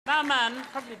Our man,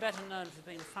 probably better known for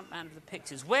being the front man of the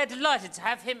Pixies. We're delighted to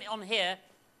have him on here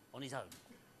on his own.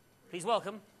 Please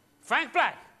welcome Frank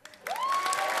Black.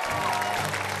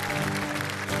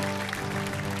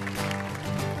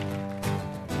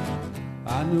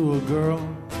 I knew a girl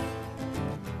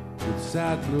with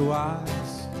sad blue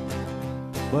eyes,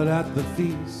 but at the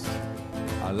feast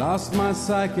I lost my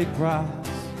psychic prize.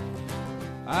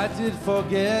 I did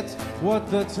forget what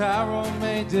the tarot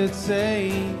maid did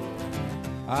say.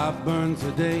 I burned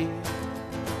today,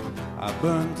 I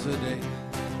burned today.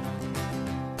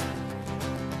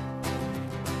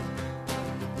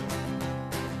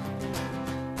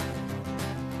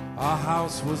 Our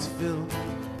house was filled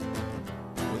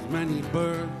with many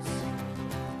birds.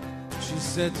 She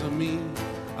said to me,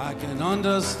 I can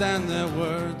understand their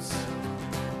words.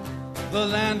 The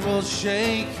land will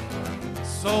shake,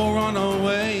 so run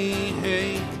away.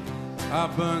 Hey, I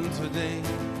burned today,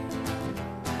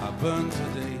 I burned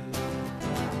today.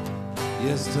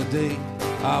 Yesterday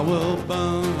I will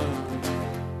burn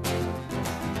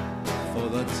for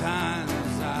the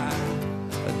times I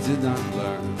did not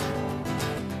learn.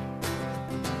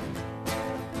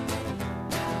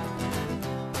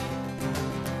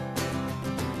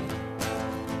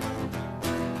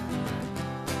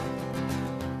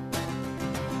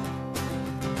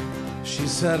 She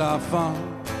said, our fun,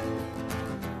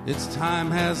 its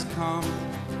time has come.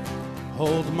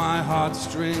 Hold my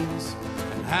heartstrings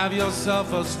and have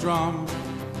yourself a strum.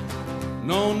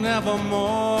 No,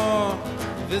 nevermore,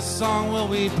 this song will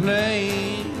we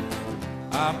play.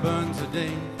 I burn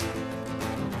today,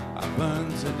 I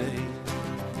burn today.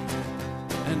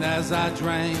 And as I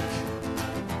drank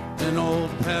an old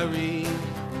Perry,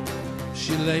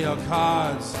 she lay her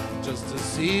cards just to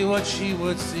see what she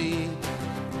would see.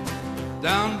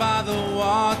 Down by the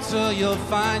water, you'll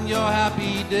find your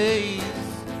happy days.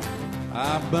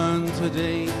 I burn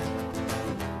today,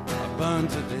 I burn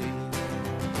today.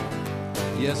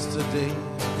 Yesterday,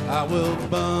 I will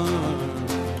burn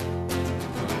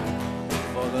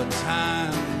for the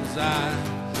times I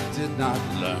did not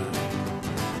learn.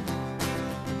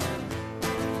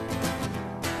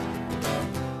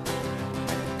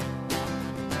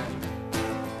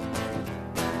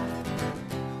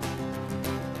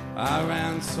 I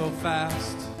ran so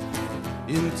fast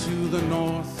into the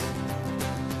north,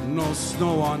 no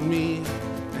snow on me,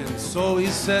 and so he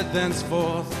said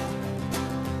thenceforth,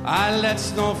 I let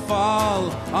snow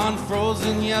fall on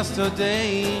frozen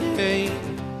yesterday. Hey,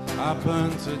 I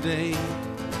burn today,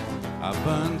 I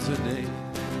burn today.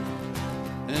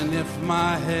 And if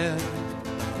my head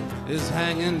is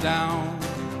hanging down,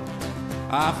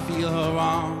 I feel her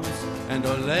arms and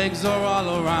her legs are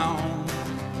all around.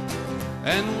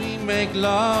 And we make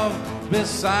love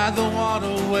beside the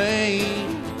waterway.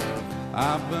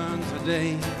 I burn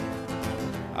today,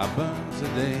 I burn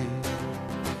today.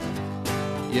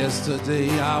 Yesterday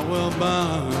I will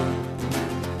burn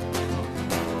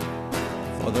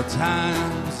for the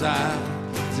times I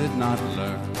did not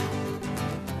learn.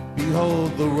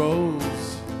 Behold the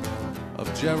rose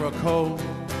of Jericho.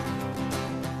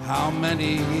 How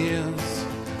many years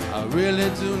I really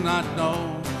do not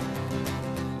know.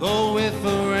 Though with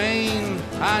the rain,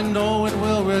 I know it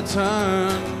will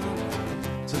return.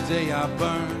 Today I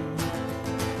burn,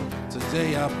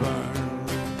 today I burn.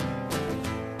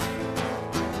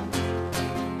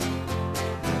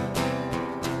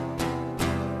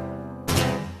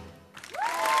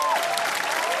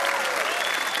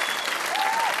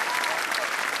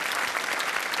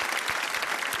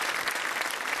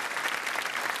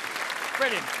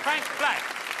 Brilliant. Frank Black.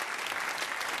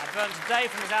 I Burn Today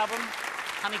from his album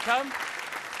Honeycomb.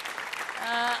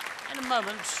 In a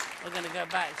moment, we're going to go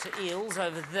back to Eels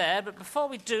over there, but before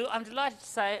we do, I'm delighted to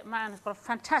say a man who's got a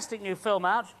fantastic new film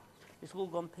out. It's all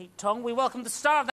gone Pete Tong. We welcome the star of that